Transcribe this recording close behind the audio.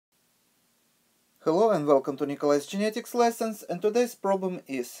Hello and welcome to Nikolay's genetics lessons, and today's problem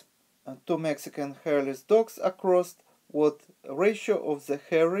is two Mexican hairless dogs are crossed. What ratio of the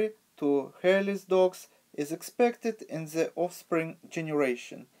hairy to hairless dogs is expected in the offspring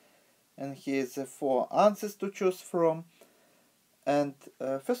generation? And here's the four answers to choose from. And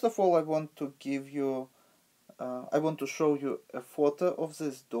first of all, I want to show you a photo of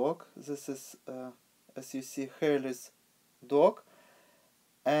this dog. This is, as you see, hairless dog.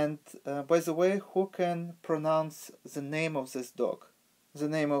 And by the way, who can pronounce the name of this dog? The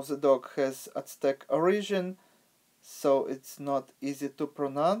name of the dog has Aztec origin, so it's not easy to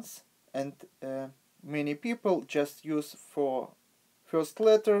pronounce, and many people just use for first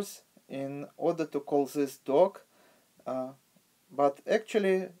letters in order to call this dog, but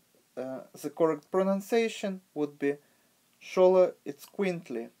actually the correct pronunciation would be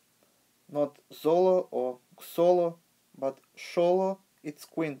Xoloitzcuintli, not Xolo or Xolo, but Xoloitzcuintli.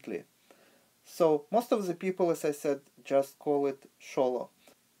 So most of the people, as I said, just call it Xolo.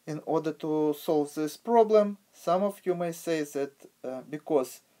 In order to solve this problem, some of you may say that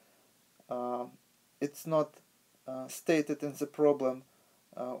because it's not stated in the problem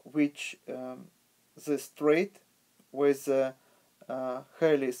which this trait, whether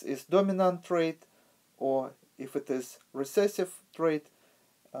hairless is dominant trait or if it is recessive trait,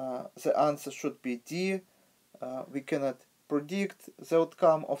 the answer should be D. We cannot predict the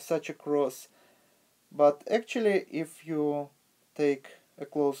outcome of such a cross, but actually if you take a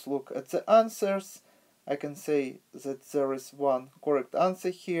close look at the answers, I can say that there is one correct answer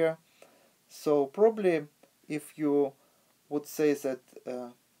here. So probably if you would say that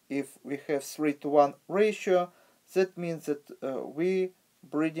if we have 3:1 ratio, that means that we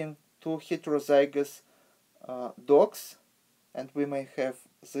breeding two heterozygous dogs, and we may have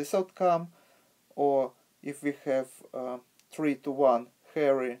this outcome. Or if we have 3:1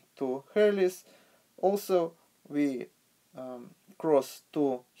 hairy to hairless, also we cross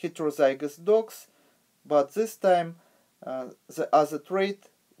two heterozygous dogs, but this time the other trait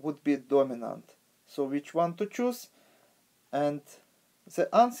would be dominant. So which one to choose? And the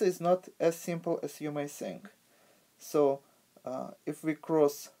answer is not as simple as you may think. So if we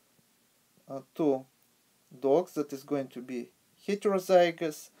cross two dogs, that is going to be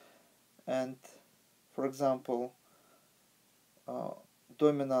heterozygous, and for example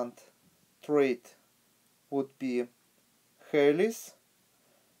dominant trait would be hairless,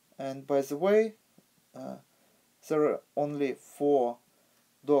 and by the way there are only 4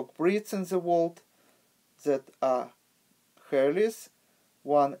 dog breeds in the world that are hairless.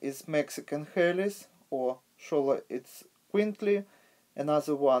 One is Mexican hairless or ʃoʊloʊ.iːts'kwiːntli,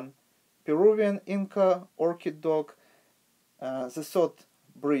 another one Peruvian Inca orchid dog, the third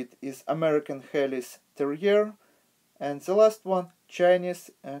breed is American hairless terrier, and the last one Chinese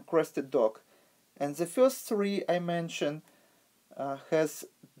Crested Dog. And the first 3 I mentioned has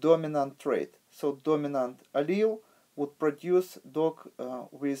dominant trait. So dominant allele would produce dog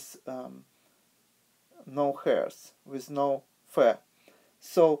with no hairs, with no fur.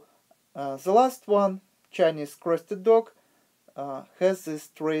 So the last one, Chinese Crested Dog, has this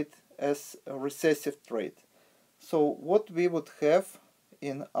trait as a recessive trait. So what we would have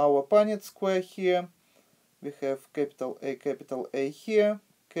in our Punnett square here, we have capital A here,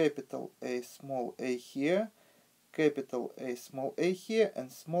 capital A small a here, capital A small a here,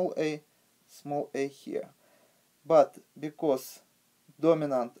 and small a here. But because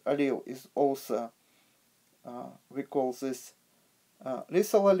dominant allele is also, we call this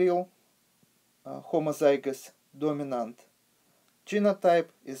lethal allele, homozygous dominant genotype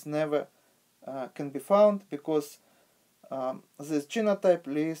is never can be found, because this genotype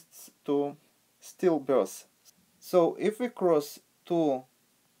leads to stillbirth. So if we cross two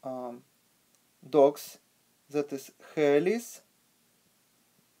dogs that is hairless,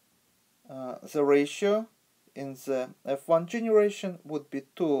 the ratio in the F1 generation would be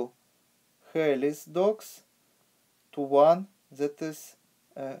 2 hairless dogs to 1 that is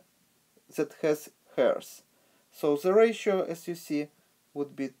that has hairs. So the ratio, as you see,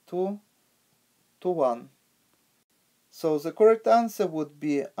 would be 2 to 1. So the correct answer would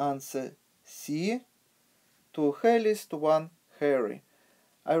be answer C, 2 hairless to 1 hairy.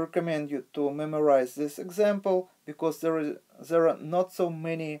 I recommend you to memorize this example, because there are not so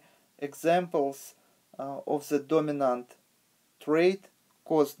many examples of the dominant trait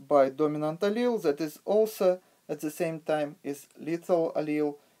caused by dominant allele that is also at the same time is lethal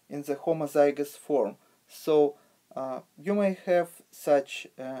allele in the homozygous form. So you may have such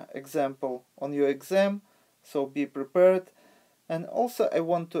example on your exam, so be prepared. And also I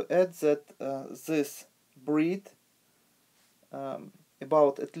want to add that this breed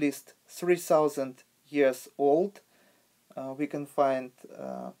about at least 3,000 years old. We can find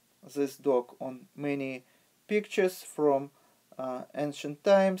this dog on many pictures from ancient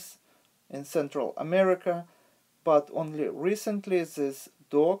times in Central America, but only recently this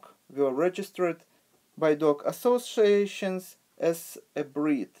dog were registered by dog associations as a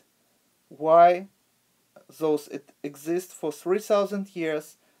breed. Why? Those it exists for 3,000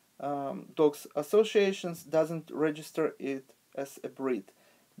 years, dogs associations doesn't register it as a breed,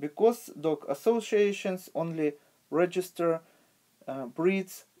 because dog associations only register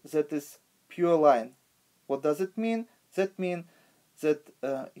breeds that is pure line. What does it mean? That means that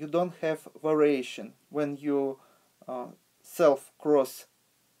you don't have variation. When you self-cross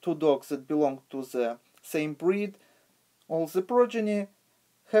two dogs that belong to the same breed, all the progeny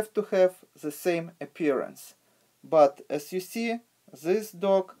have to have the same appearance. But as you see, this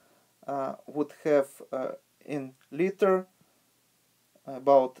dog would have in litter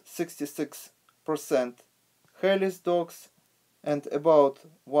about 66% hairless dogs, and about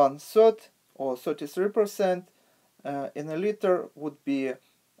 1/3 or 33% in a litter would be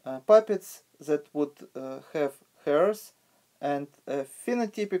puppets that would have hairs, and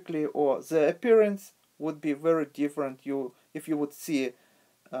phenotypically, or the appearance would be very different. If you would see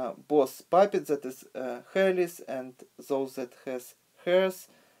both puppets that is hairless and those that has hairs,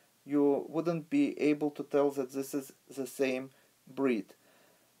 you wouldn't be able to tell that this is the same breed.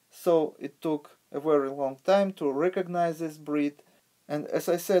 So it took a very long time to recognize this breed, and as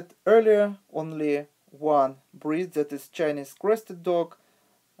I said earlier, only one breed, that is Chinese Crested Dog.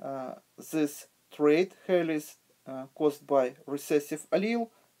 This trait, hairless, caused by recessive allele,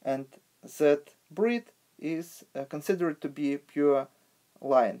 and that breed is considered to be pure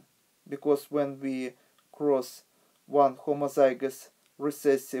line, because when we cross one homozygous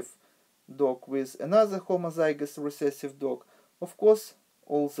recessive dog with another homozygous recessive dog, of course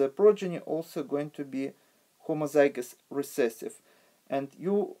all the progeny also going to be homozygous recessive, and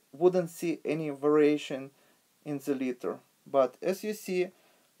you wouldn't see any variation in the litter. But as you see,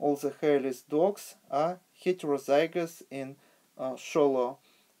 all the hairless dogs are heterozygous in Xolo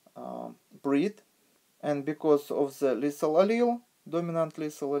breed, and because of the lethal allele, dominant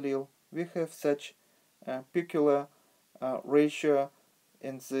lethal allele, we have such a peculiar ratio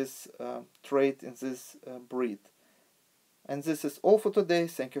in this trait, in this breed. And this is all for today.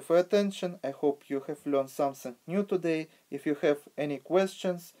 Thank you for your attention. I hope you have learned something new today. If you have any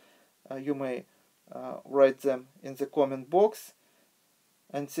questions, you may write them in the comment box.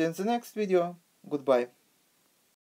 And see you in the next video. Goodbye.